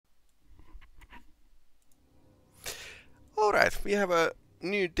we have a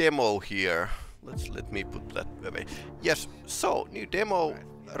new demo here. Let me put that away. Yes, so new demo.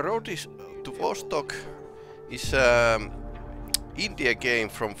 Road to Vostok is India game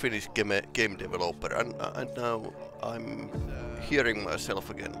from Finnish game developer, and now I'm hearing myself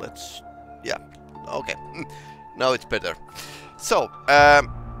again. Yeah, okay, now it's better. So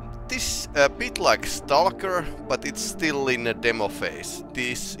this a bit like Stalker, but it's still in a demo phase.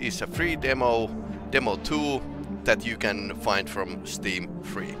 This is a free demo 2 that you can find from Steam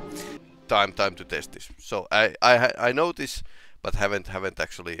free. Time to test this. So I know this, but haven't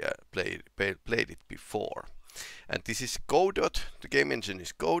actually played it before. And this is Godot. The game engine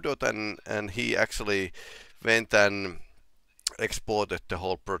is Godot, and he actually went and exported the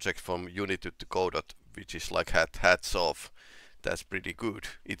whole project from Unity to Godot, which is like hats off. That's pretty good.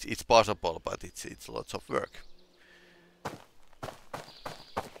 It's possible, but it's lots of work.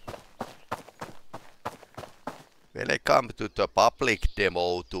 Welcome to the public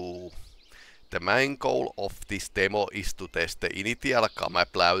demo 2. The main goal of this demo is to test the initial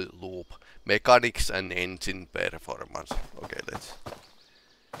camera loop mechanics and engine performance. Okay, let's.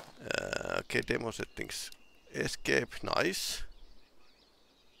 Okay, demo settings. Escape, nice.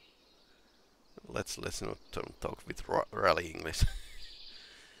 Let's not talk with rally English.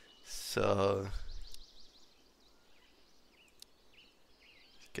 So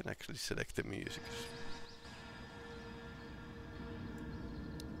you can actually select the music.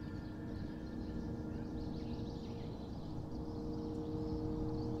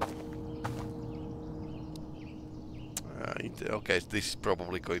 Okay, this is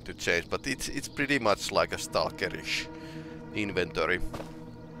probably going to change, but it's pretty much like a Stalkerish inventory,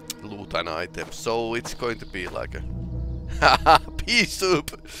 loot and items. So it's going to be like a haha pea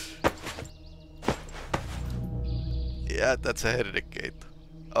soup. Yeah, that's a headache.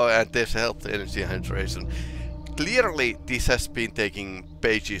 Oh, and there's health, energy, hydration. Clearly, this has been taking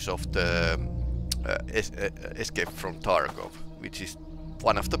pages of the Escape from Tarkov, which is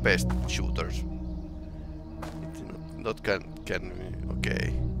one of the best shooters. Not can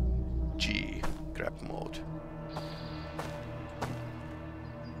okay. G grab mode.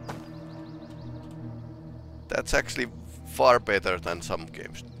 That's actually far better than some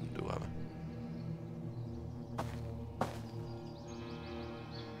games do have.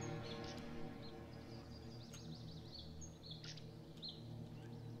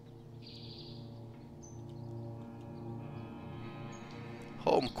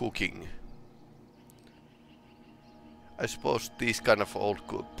 Home cooking. I suppose these kind of old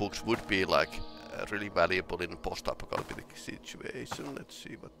books would be like really valuable in a post-apocalyptic situation. Let's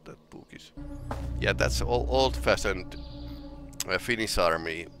see what that book is. Yeah, that's old-fashioned Finnish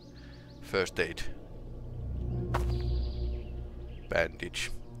army first aid bandage.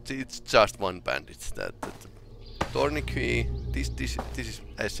 It's just one bandage. That tourniquet. This is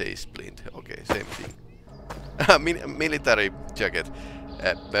SA splint. Okay, same thing. Military jacket.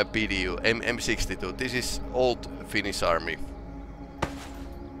 PDU M62. This is old Finnish army.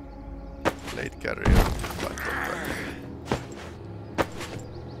 Plate carrier.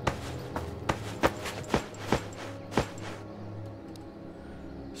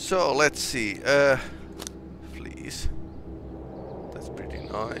 So let's see. Fleece. That's pretty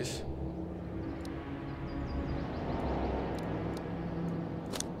nice.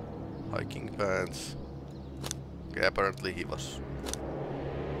 Hiking pants. Okay, apparently he was.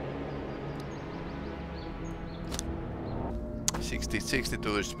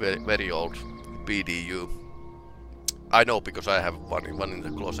 62 is very old PDU. I know because I have one in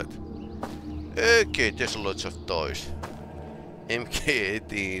the closet. Okay, there's lots of toys.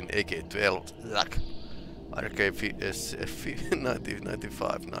 MK18, AK12, luck.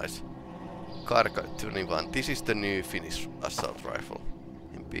 RK95, nice. Karka 21. This is the new Finnish assault rifle.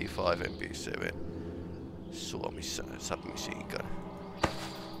 MP5, MP7. Suomi submachine gun.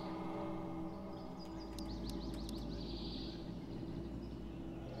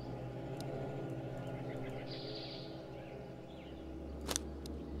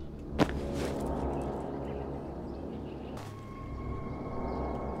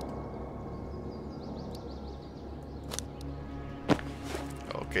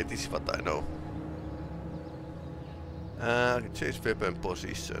 Okay, this is what I know. Change weapon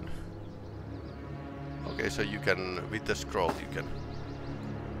position. Okay, so you can, with the scroll, you can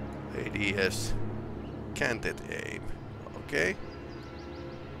ADS canted aim. Okay.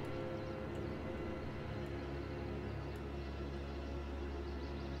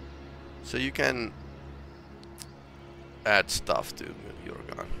 So you can add stuff to your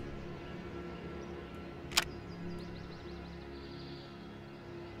gun.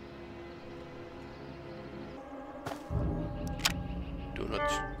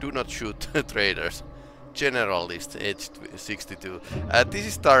 Do not shoot traders. Generalist, aged 62. This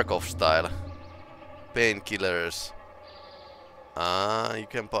is Tarkov style. Painkillers. You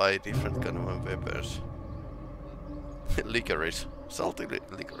can buy different kind of weapons. Licorice. Salty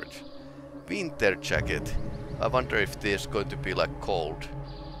licorice. Winter jacket. I wonder if there's going to be like cold.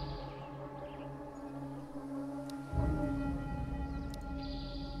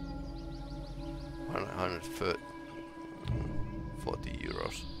 €140.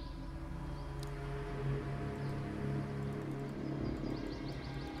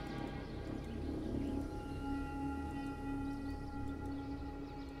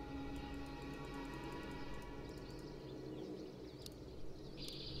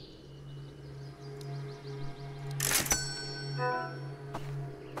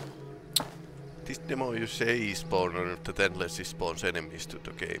 This demo you say spawner that endless spawns enemies to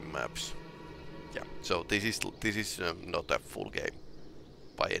the game maps. Yeah, so this is not a full game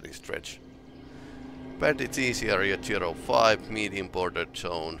by any stretch. Bandits easy area 05, medium border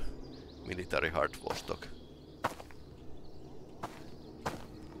zone, military hard Vostok.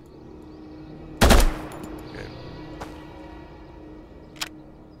 Okay.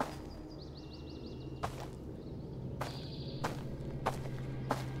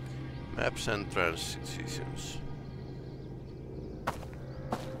 Maps and transitions.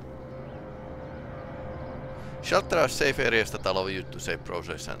 Shelter are safe areas that allow you to save,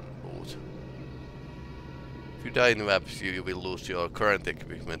 process and loot. If you die in maps, you will lose your current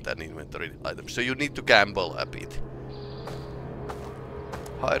equipment and inventory items, so you need to gamble a bit.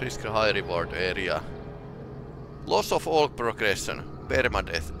 High risk, high reward area. Loss of all progression.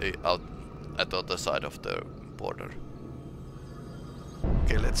 Permadeath out at the other side of the border.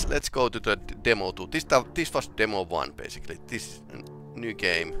 Okay, let's go to the demo 2. This was demo 1 basically. This is a new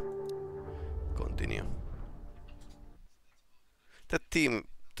game. Continue. That team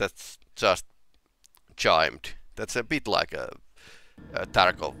that's just chimed. That's a bit like a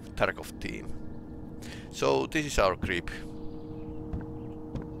Tarkov team. So this is our creep.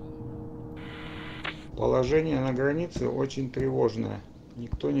 Положение на границе очень тревожное.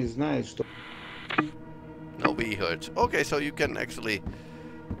 Никто не знает, что... No we heard. Okay, so you can actually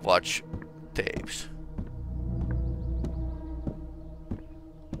watch tapes.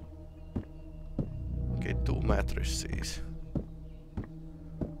 Okay, 2 matrices.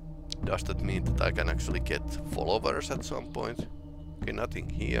 Does that mean that I can actually get followers at some point? Okay, nothing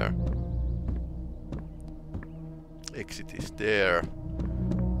here. Exit is there.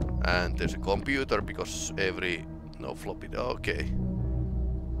 And there's a computer because every... No floppy... Okay.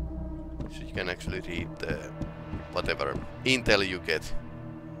 So you can actually read the... whatever intel you get.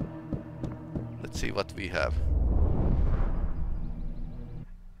 Let's see what we have.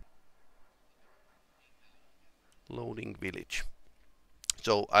 Loading village.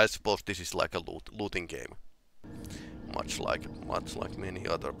 So I suppose this is like a looting game, much like many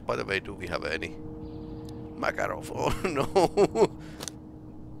other. By the way, do we have any Makarov? Oh no!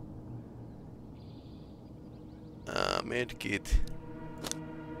 Medkit,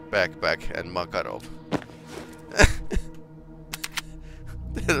 backpack, and Makarov.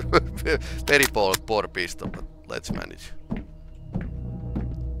 Very poor pistol, but let's manage.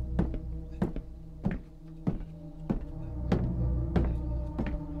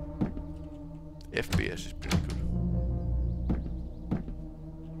 FPS is pretty good.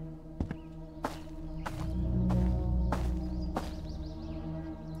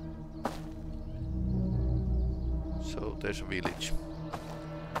 So there's a village.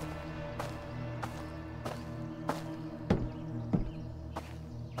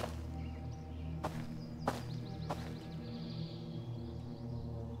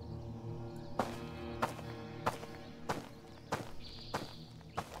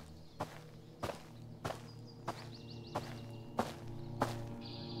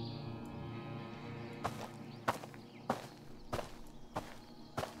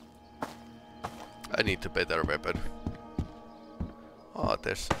 I need a better weapon. Ah,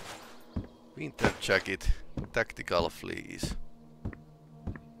 there's winter jacket, tactical fleece.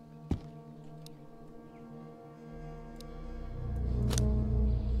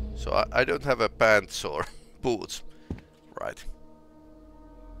 So I don't have a pants or boots. Right.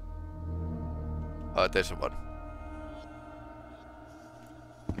 Ah, there's one.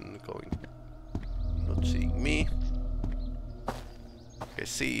 Going. Not seeing me. Okay,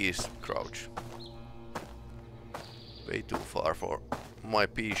 C is crouch. Way too far for my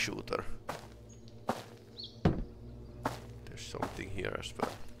pea shooter. There's something here as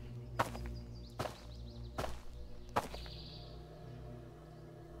well.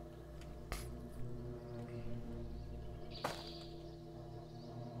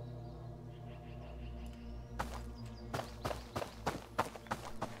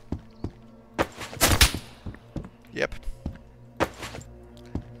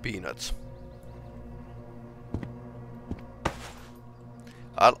 Peanuts.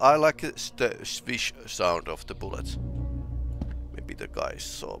 I like the swish sound of the bullets. Maybe the guys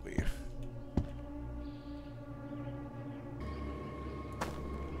saw me.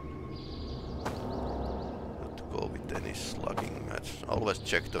 Not to go with any slugging match. Always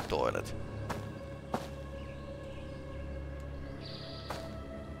check the toilet.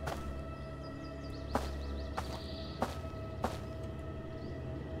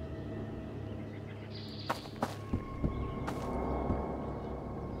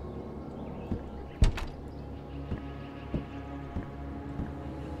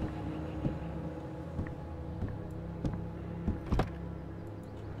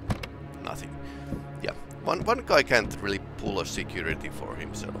 Nothing. Yeah, one guy can't really pull a security for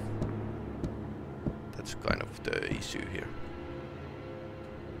himself. That's kind of the issue here.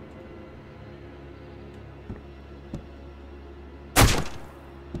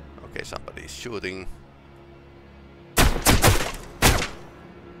 Okay, somebody's shooting.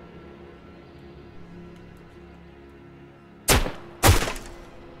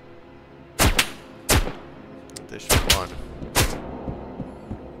 There's one.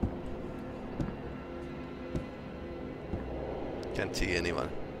 Can't see anyone.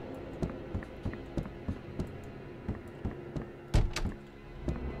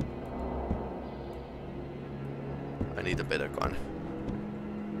 I need a better gun.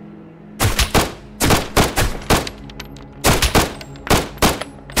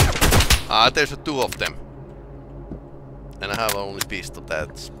 Ah, there's two of them. And I have only pistol.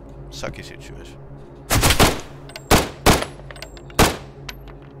 That's sucky situation.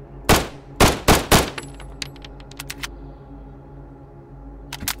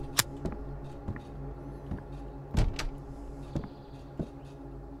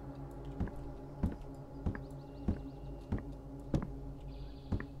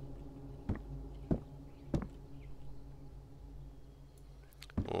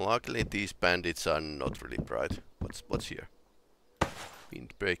 Luckily these bandits are not really bright. What's here?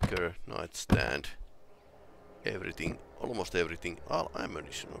 Windbreaker, nightstand, everything, almost everything. All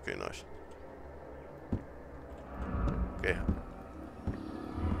ammunition, okay, nice. Okay.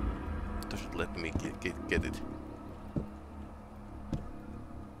 Just let me get it.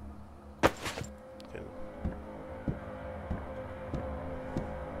 Okay.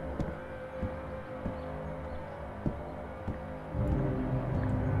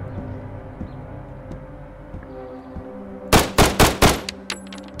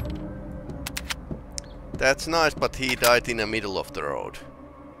 That's nice, but he died in the middle of the road.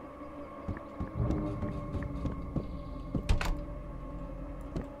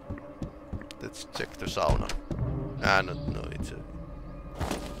 Let's check the sauna. Ah, no, it's a...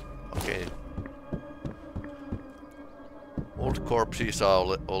 Okay. Old corpses are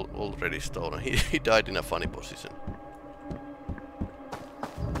already stolen. He died in a funny position.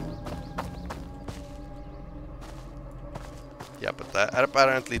 Yeah, but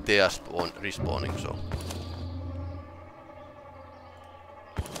apparently they are respawning, so...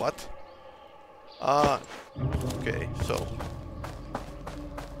 What? Ah, okay, so...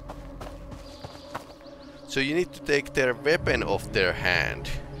 So you need to take their weapon off their hand.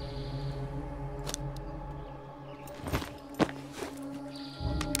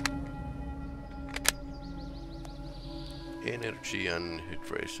 Energy and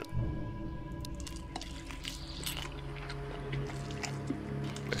hydration.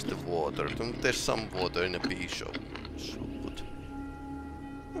 Where's the water? There's some water in a bee shop. So good.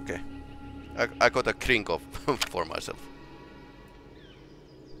 Okay. I got a drink of for myself.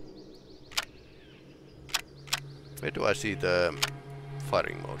 Where do I see the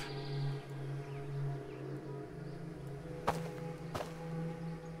firing mode?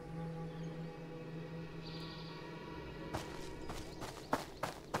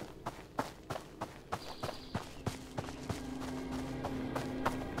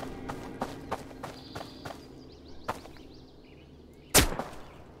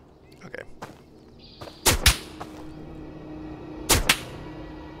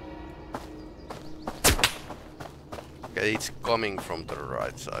 It's coming from the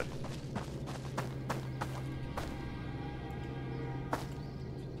right side.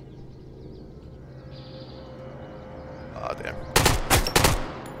 Ah, there.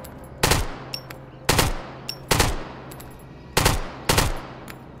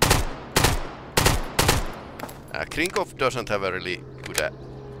 Krinkov doesn't have a really good...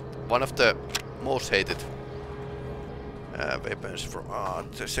 one of the most hated weapons from... Ah,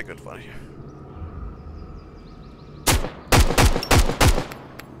 the second one here.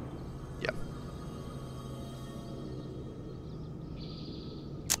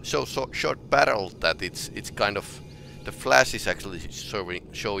 so short barrel that it's kind of the flash is actually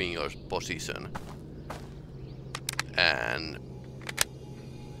showing your position, and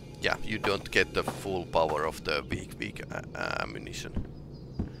yeah, you don't get the full power of the weak ammunition.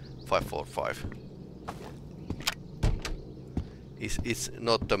 545. It's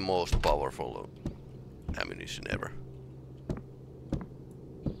not the most powerful ammunition ever.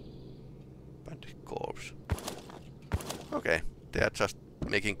 Bandit corpse. Okay, they are just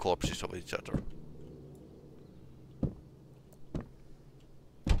making corpses of each other.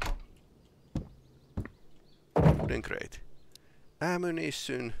 Wooden crate.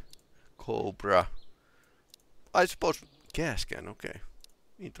 Ammunition. Cobra. I suppose gas can, okay.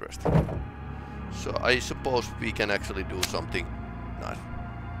 Interesting. So I suppose we can actually do something nice.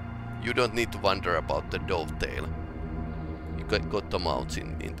 You don't need to wonder about the dovetail. You got the mounts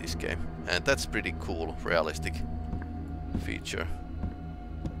in this game. And that's pretty cool, realistic feature.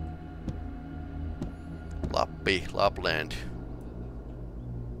 Lapland.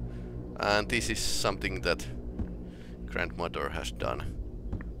 And this is something that grandmother has done.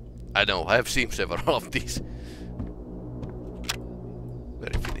 I know, I have seen several of these.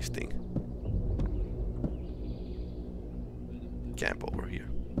 Very finished thing. Camp over here.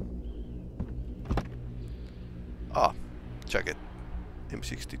 Ah, jacket.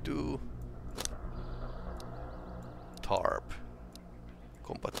 M62. Tarp.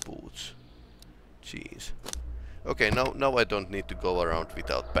 Combat boots. Jeans. Okay, now I don't need to go around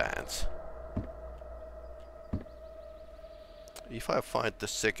without pants. If I find the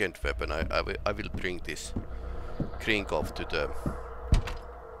second weapon, I will bring this Krinkov to the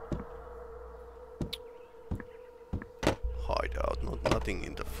hideout. Nothing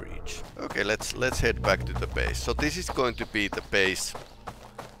in the fridge. Okay, let's head back to the base. So this is going to be the base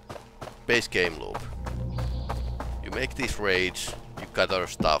game loop. You make these raids, you gather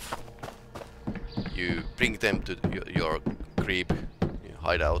stuff, you bring them to your creep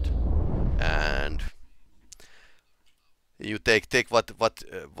hideout, and you take what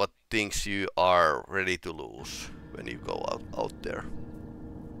things you are ready to lose when you go out there,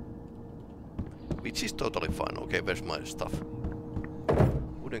 which is totally fine. Okay, where's my stuff?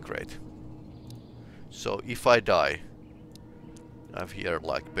 Wooden crate. So if I die, I have here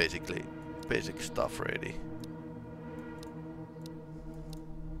like basically basic stuff ready.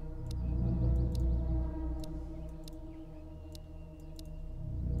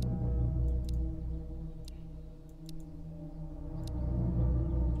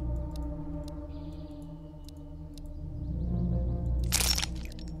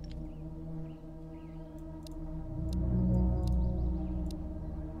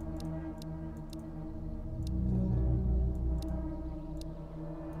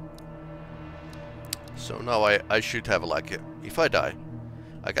 So now I should have like, if I die,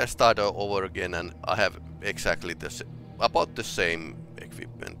 I can start over again and I have exactly about the same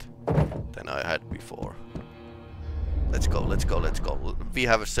equipment than I had before. Let's go. We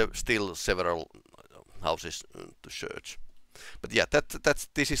have still several houses to search. But yeah,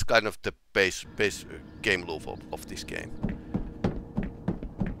 this is kind of the base game loop of this game.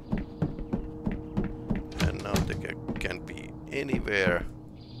 And now they can be anywhere.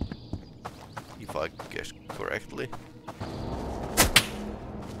 If I guess correctly.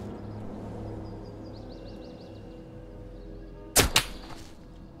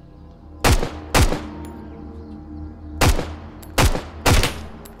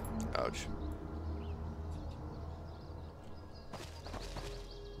 Ouch.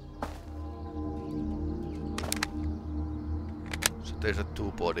 So there's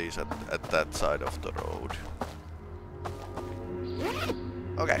two bodies at that side of the road.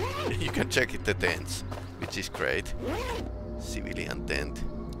 Okay, you can check the tents, which is great. Civilian tent.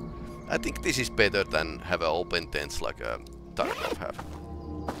 I think this is better than have open tents like a Tarkov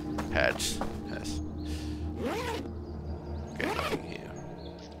has. Okay, nothing here.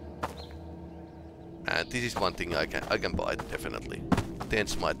 And this is one thing I can buy definitely.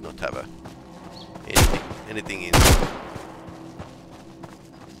 Tents might not have anything in.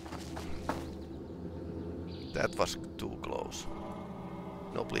 That was too close.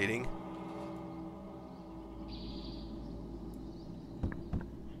 No bleeding.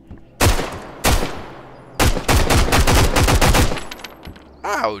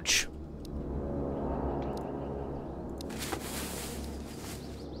 Ouch!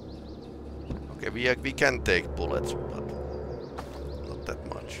 Okay, we can take bullets, but not that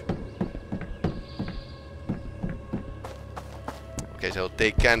much. Okay, so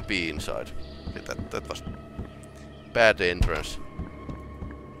they can be inside. Okay, that was bad entrance.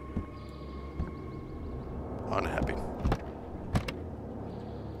 Unhappy.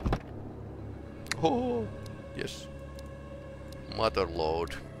 Oh, yes. Mother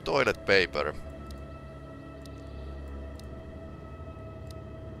load. Toilet paper.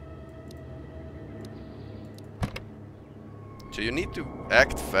 So you need to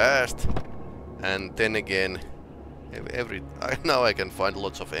act fast, and then again, now I can find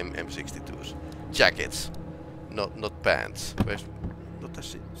lots of M62s. Jackets, not pants. Where's not a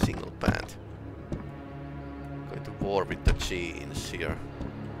single pant? Going to war with the jeans here.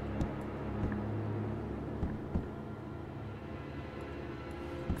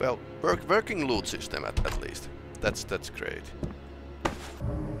 Well, working loot system at least. That's great.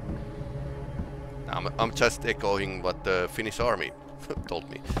 I'm just echoing what the Finnish army told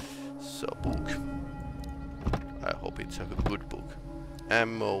me. So, book. I hope it's a good book.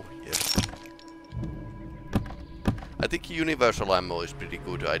 Ammo, yes. I think universal ammo is pretty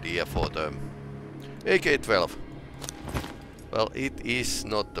good idea for the AK-12. Well, it is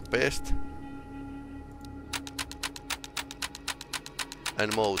not the best.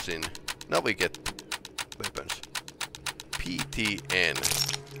 And Mosin. Now we get weapons. PTN.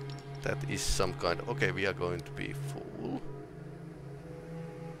 That is some kind of... Okay, we are going to be full.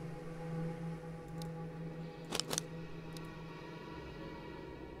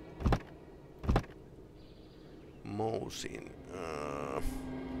 Mosin.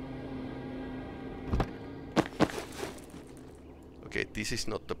 Okay, this is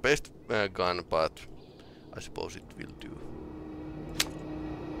not the best gun, but I suppose it will do.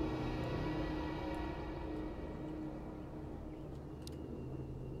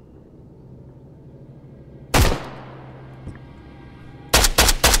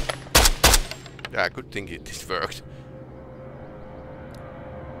 Yeah, good thing this worked.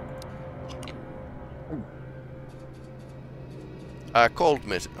 Cold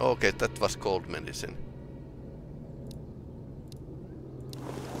medicine. Okay, that was cold medicine.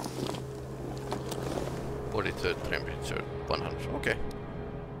 Body temperature 100. Okay.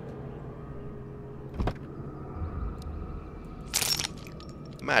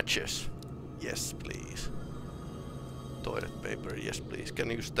 Matches. Yes, please. Toilet paper. Yes, please.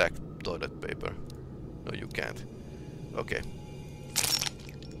 Can you stack toilet paper? No, you can't. Okay.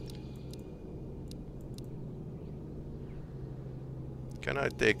 Can I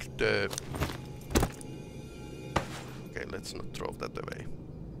take the... Okay, let's not throw that away.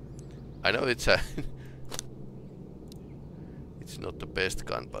 I know it's a... it's not the best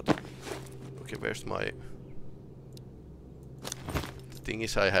gun, but... Okay, where's my... The thing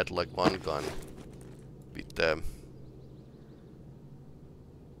is, I had like one gun with the...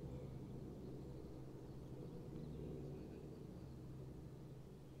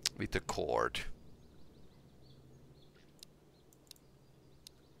 with the cord.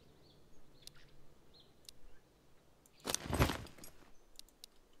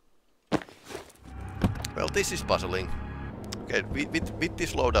 Well, this is puzzling. Okay, with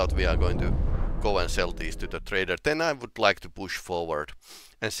this loadout we are going to go and sell these to the trader. Then I would like to push forward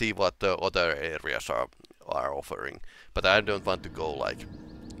and see what the other areas are offering. But I don't want to go like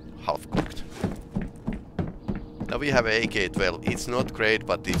half cooked. Now we have a AK-12. It's not great,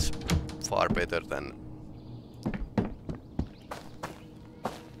 but it's far better than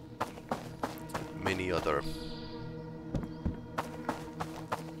many other.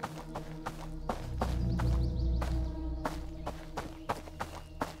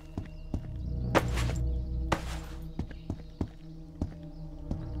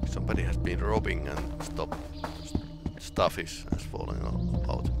 Somebody has been robbing and stuff has fallen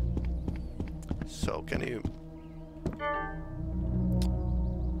out. So can you...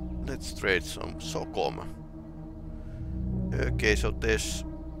 Let's trade some Socom. Okay, so there's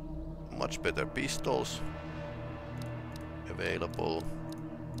much better pistols available.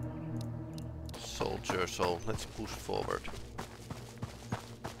 Soldier, so let's push forward.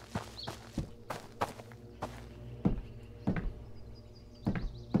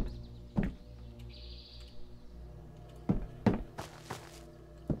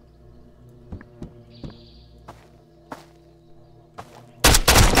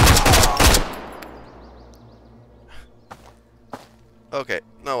 Okay,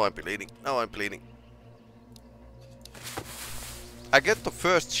 now I'm bleeding. Now I'm bleeding. I get the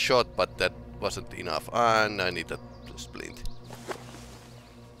first shot, but that wasn't enough, and I need a splint.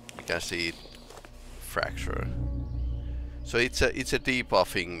 You can see it fracture. So it's a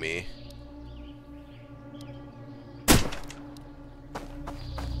debuffing me.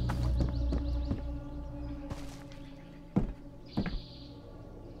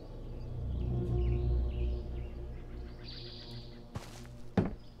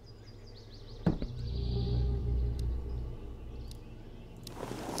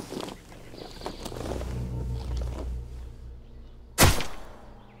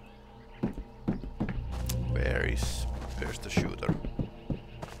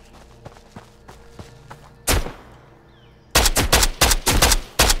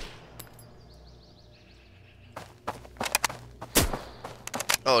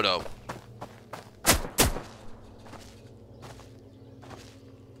 Oh no.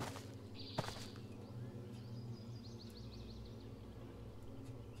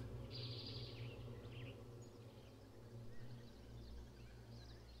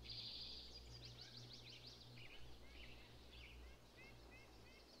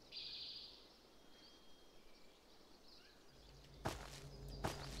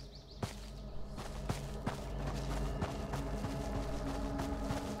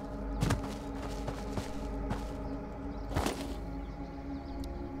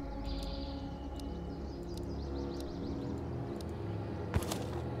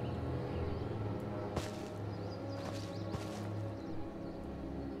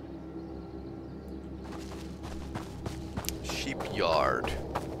 Shipyard.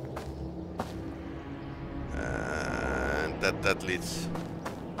 And that leads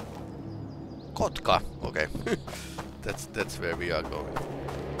Kotka. Okay. that's where we are going.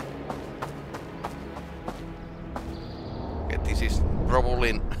 Okay, this is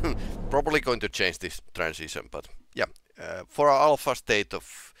probably probably going to change this transition, but yeah, for our alpha state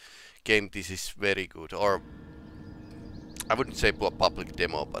of game, this is very good. Or I wouldn't say public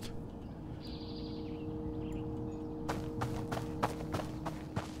demo, but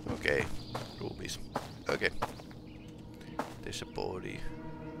okay, rubies. Okay, there's a body.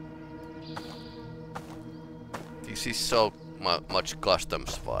 This is so much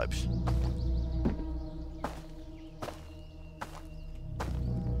customs vibes.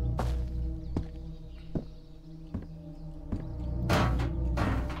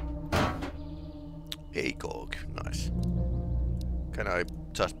 ACOG, nice. Can I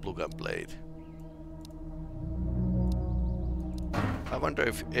just plug and play it? I wonder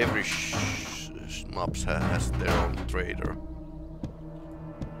if every maps has their own trader.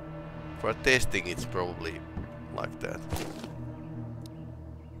 For testing, it's probably like that.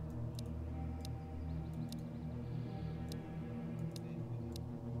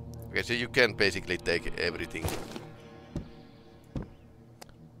 Okay, so you can basically take everything.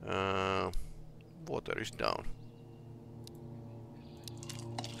 Water is down.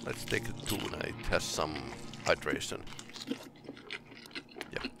 Let's take the tuna, it has some hydration.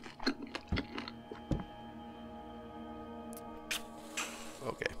 Yeah.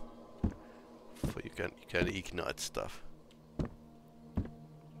 Okay. So you can ignite stuff.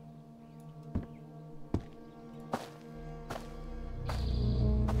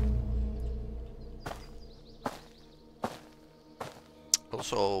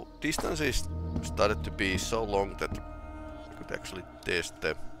 Also, distances started to be so long that I could actually test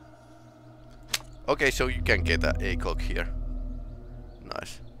the... Okay, so you can get an ACOG here.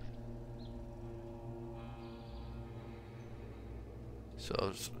 Nice.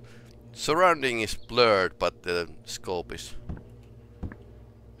 So, surrounding is blurred, but the scope is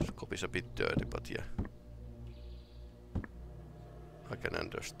a bit dirty, but yeah. I can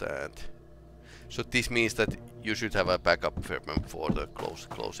understand. So this means that you should have a backup weapon for the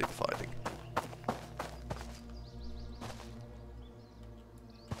close-in fighting.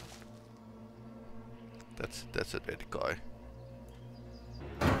 That's a dead guy.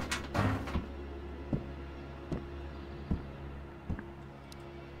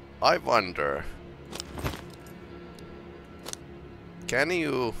 I wonder, can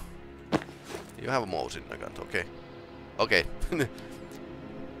you have a mouse in the gun, okay? Okay.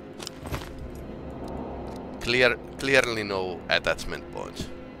 Clearly no attachment points.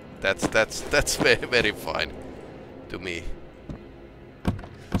 That's very fine to me.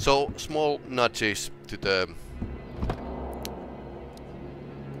 So small nudges to the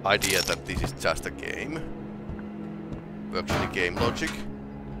idea that this is just a game, works in game logic,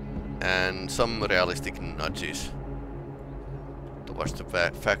 and some realistic nudges towards the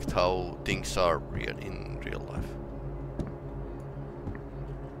fact how things are in real life.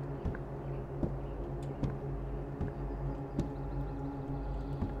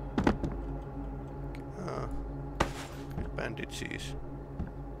 Bandages.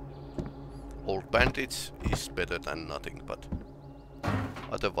 Old bandage is better than nothing, but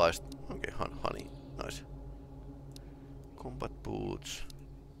otherwise, okay, honey, nice. Combat boots.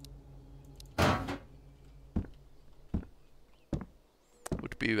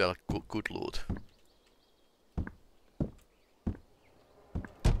 Would be well good loot.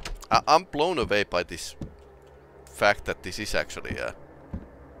 I'm blown away by this fact that this is actually a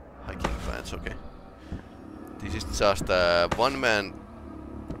hiking fans, okay. This is just a one-man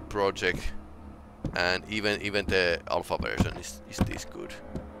project, and even the alpha version is this good.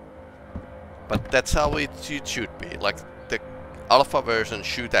 But that's how it should be. Like, the alpha version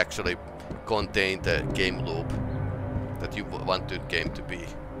should actually contain the game loop that you want the game to be.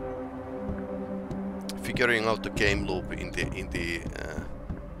 Figuring out the game loop in the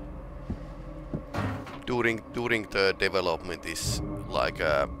during the development is like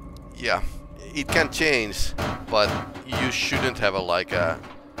yeah, it can change, but you shouldn't have a like a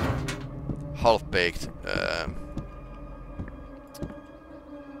half-baked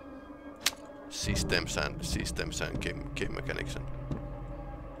systems and game mechanics.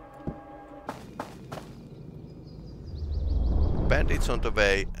 Bandits on the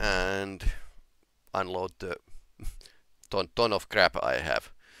way, and unload the ton of crap I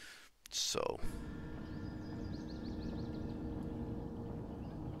have. So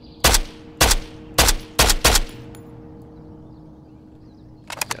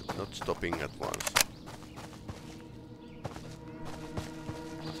yeah, not stopping at once.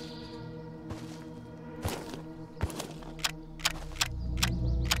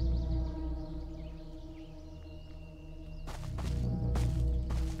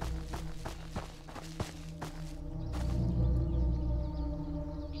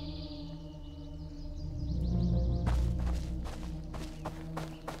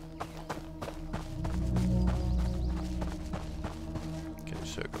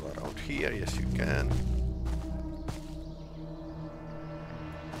 Circle around here, yes you can.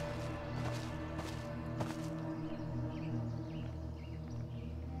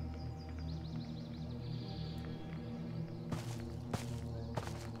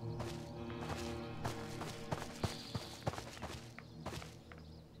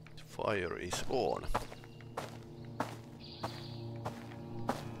 Fire is on.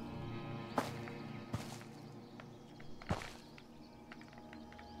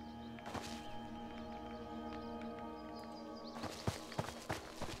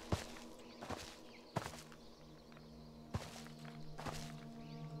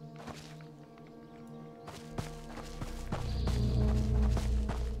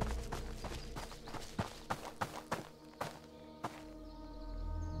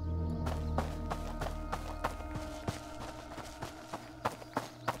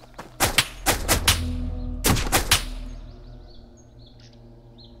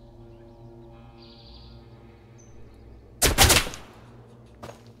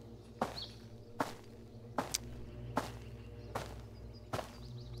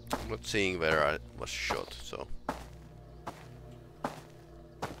 Not seeing where I was shot, so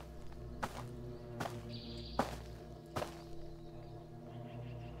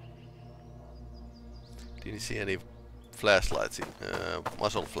didn't see any flashlights in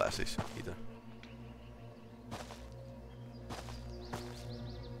muzzle flashes either.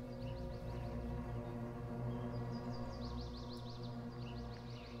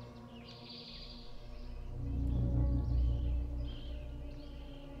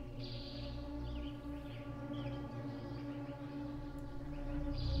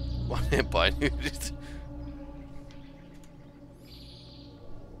 Empire unit.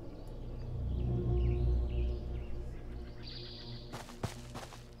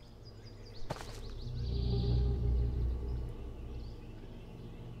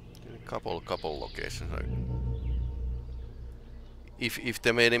 Couple locations. If the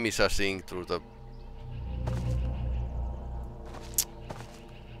enemies are seeing through the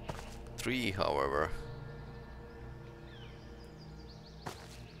tree, however.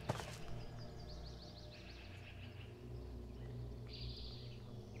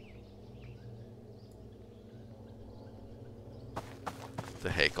 The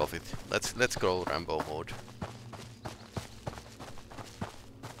heck of it. Let's go Rambo mode.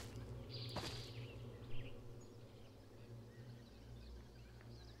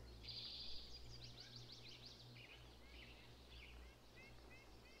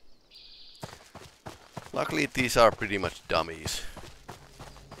 Luckily these are pretty much dummies.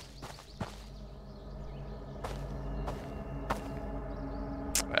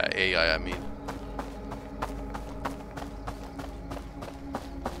 AI, I mean.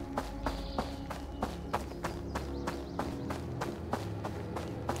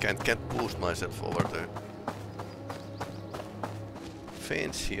 Can't boost myself over the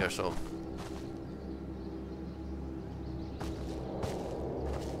fence here, so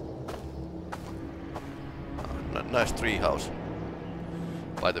nice tree house.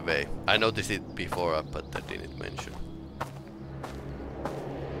 By the way, I noticed it before, but I didn't mention.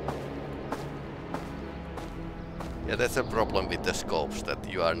 Yeah, that's a problem with the scopes,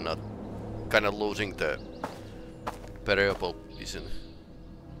 that you are not kind of losing the variable vision.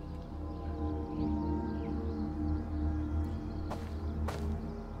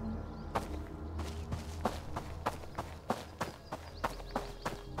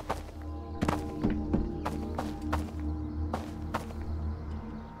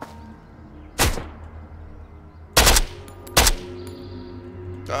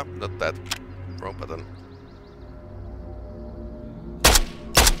 Ah, not that. Wrong button.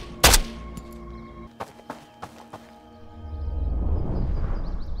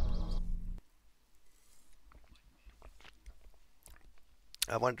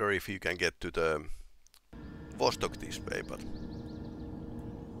 I wonder if you can get to the Vostok this way, but...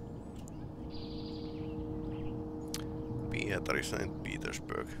 Pietari, St.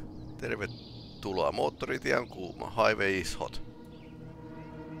 Petersburg. Tervetuloa, moottoritie on kuuma. Highway is hot.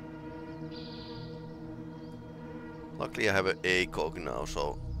 Luckily I have an ACOG now,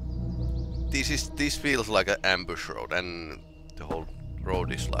 so... This feels like an ambush road, and the whole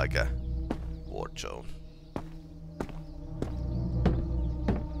road is like a war zone.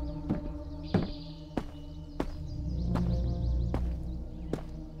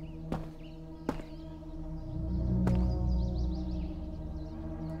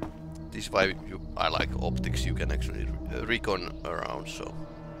 This is why I like optics, you can actually recon around, so...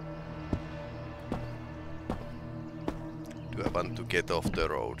 Do I want to get off the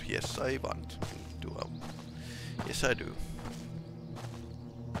road? Yes, I want. Yes, I do.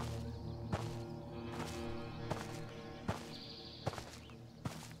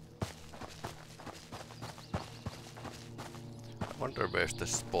 I wonder where's the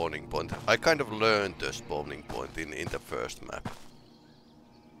spawning point. I kind of learned the spawning point in the first map.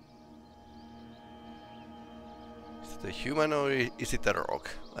 Is it a human or is it a rock?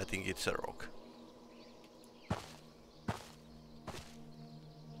 I think it's a rock.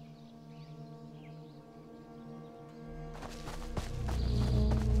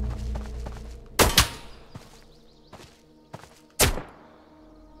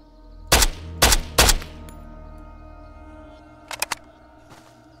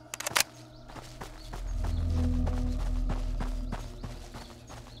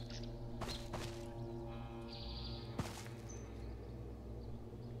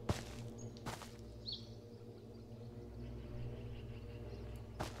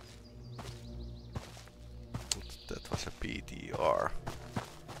 That was a PTR.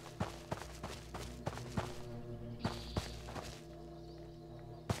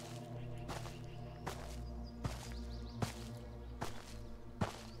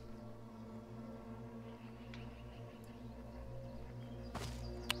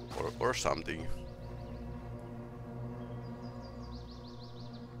 Or something.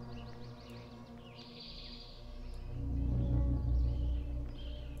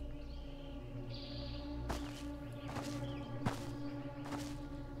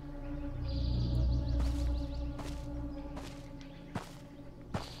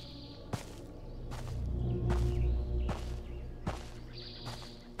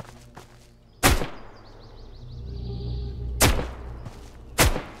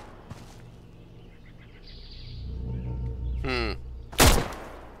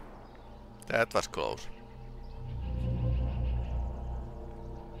 That was close.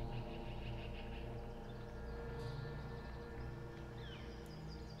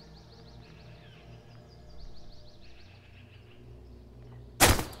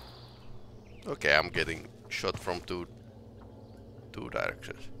 Okay, I'm getting shot from two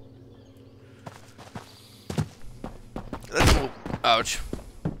directions. Let's move. Ouch.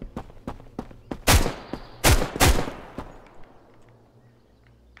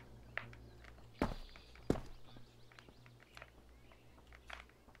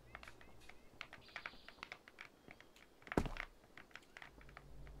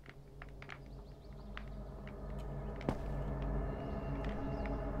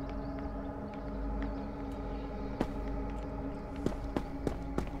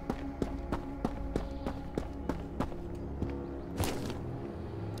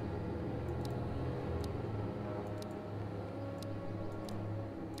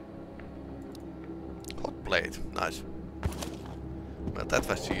 Blade, nice. Well, that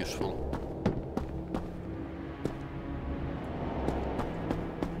was useful.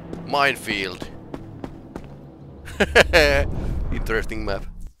 Minefield. Interesting map.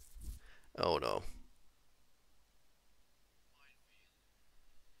 Oh no.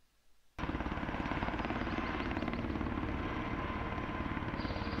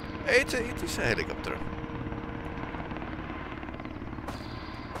 It is a helicopter.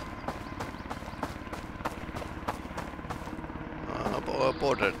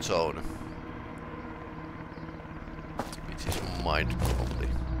 Border zone, which is mined probably,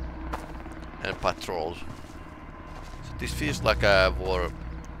 and patrols. So this feels like a war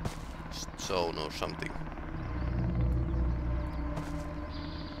zone or something.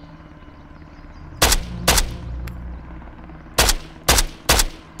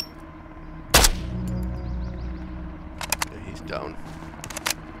 Yeah, he's down.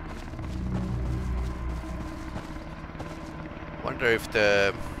 wonder if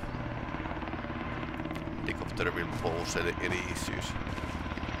the helicopter will pose any issues.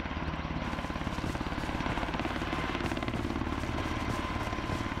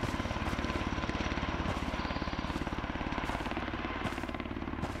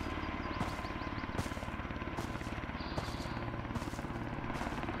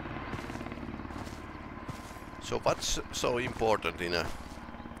 So what's so important in a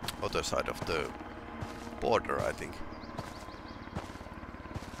other side of the border, I think?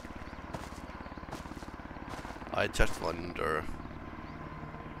 I just wonder.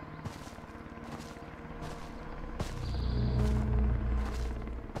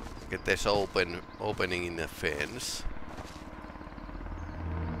 Get this opening in the fence.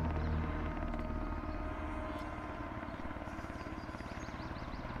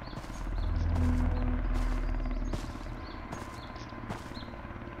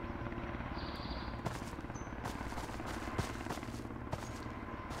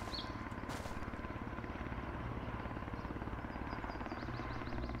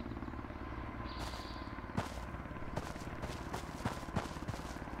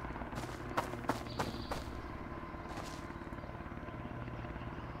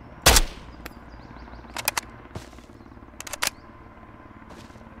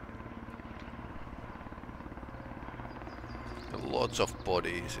 Lots of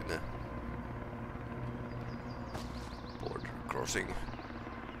bodies in a border crossing.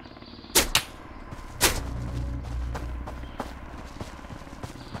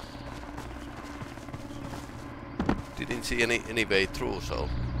 Didn't see any way through, so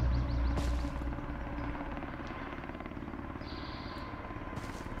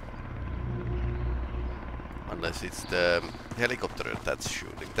unless it's the helicopter that's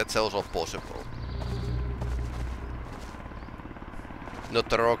shooting, that's also possible. Not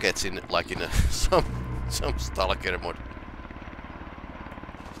the rockets in like in a, some Stalker mod.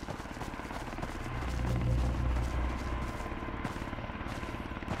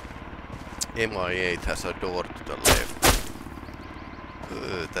 MI8 has a door to the left.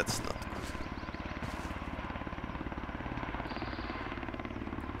 That's not good.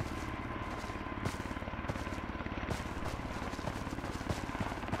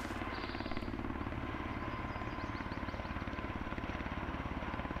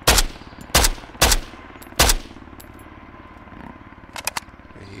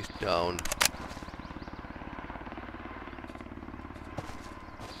 He's down.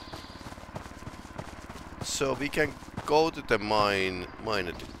 So we can go to the mine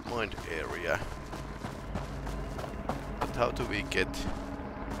area. But how do we get?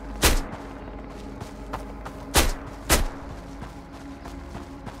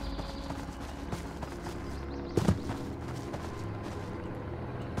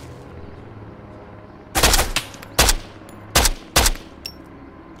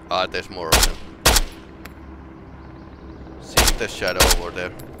 Ah, there's more of them. See the shadow over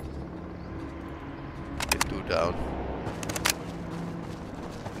there. Get two down.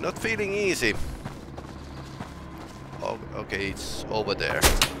 Not feeling easy. Oh, okay, it's over there.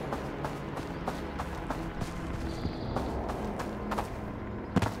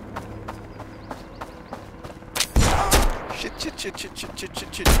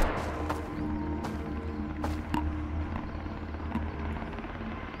 Shit.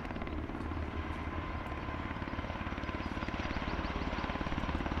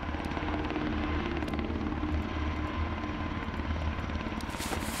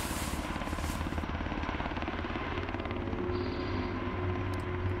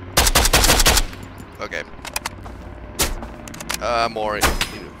 Okay. More in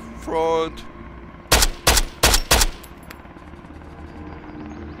front.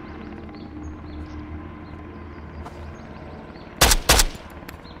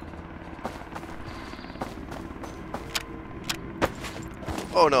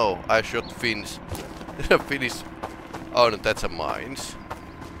 Oh no, I should finish. Oh no, that's a mines.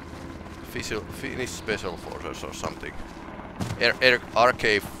 Finnish special forces or something.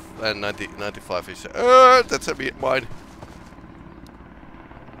 RK and 95 is. That's a bit mine.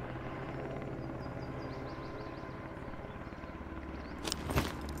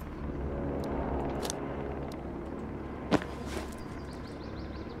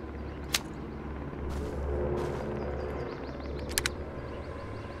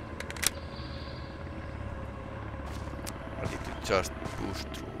 I need to just push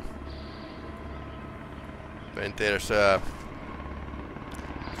through. When there's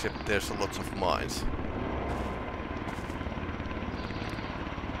except there's lots of mines.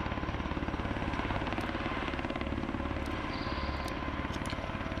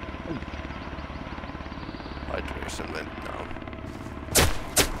 Hydration went down.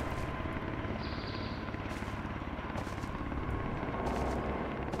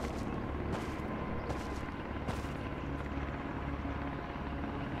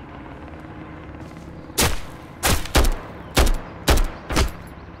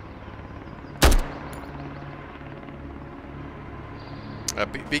 a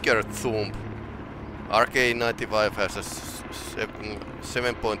bigger thumb. RK95 has a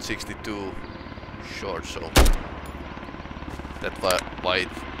 7.62 short, so that's why it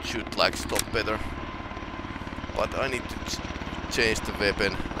should like stop better. But I need to change the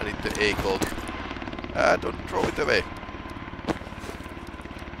weapon. I need the ACOG. Don't throw it away.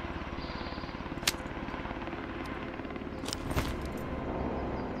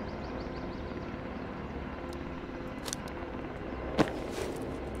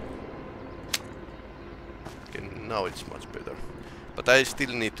 Okay, now it's much better. But I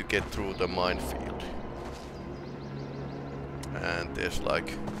still need to get through the minefield. And there's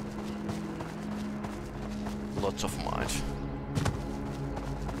like lots of mines.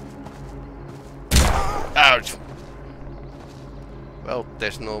 Ouch! Well,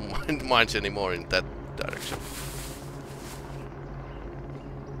 there's no mines anymore in that direction.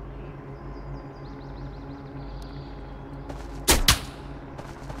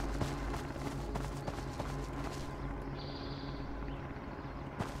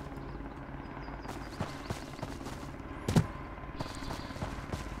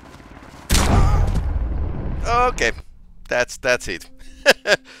 Okay, that's it.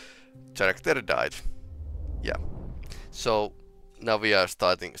 Character died. Yeah. So now we are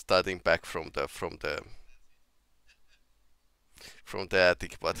starting back from the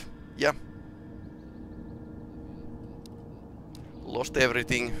attic, but yeah. Lost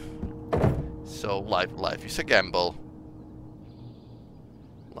everything. So life is a gamble.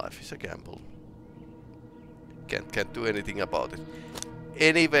 Life is a gamble. Can't do anything about it.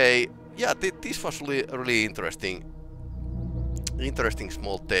 Anyway, yeah, this was really interesting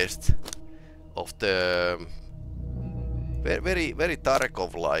small test of the very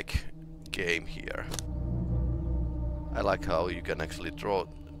Tarkov-like game here. I like how you can actually draw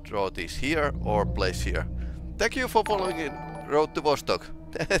this here or place here. Thank you for following in Road to Vostok.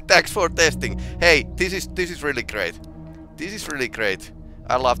 Thanks for testing. Hey, this is really great. This is really great.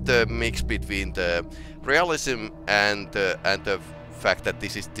 I love the mix between the realism and the fact that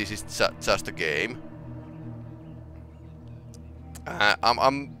this is just a game.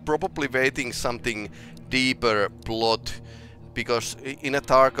 I'm probably waiting something deeper plot, because in a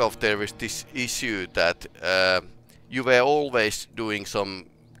Tarkov there is this issue that you were always doing some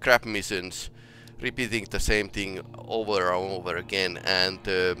crap missions, repeating the same thing over and over again, and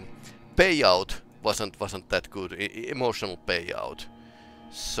payout wasn't that good, emotional payout.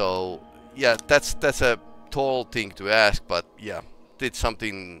 So yeah, that's a tall thing to ask, but yeah, it's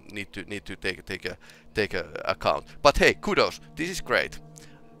something need to take a account. But hey, kudos, this is great.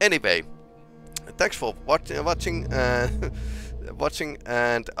 Anyway, thanks for watching,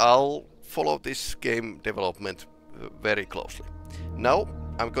 and I'll follow this game development very closely. Now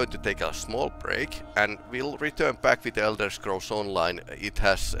I'm going to take a small break, and we'll return back with Elder Scrolls Online. It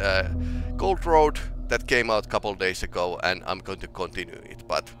has Gold Road that came out a couple days ago, and I'm going to continue it.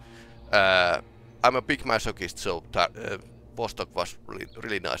 But I'm a big masochist, so Vostok was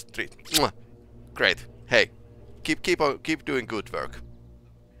really nice treat. Mwah! Great. Hey, keep doing good work.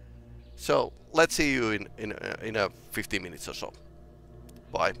 So let's see you in 15 minutes or so.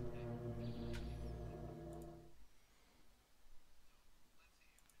 Bye.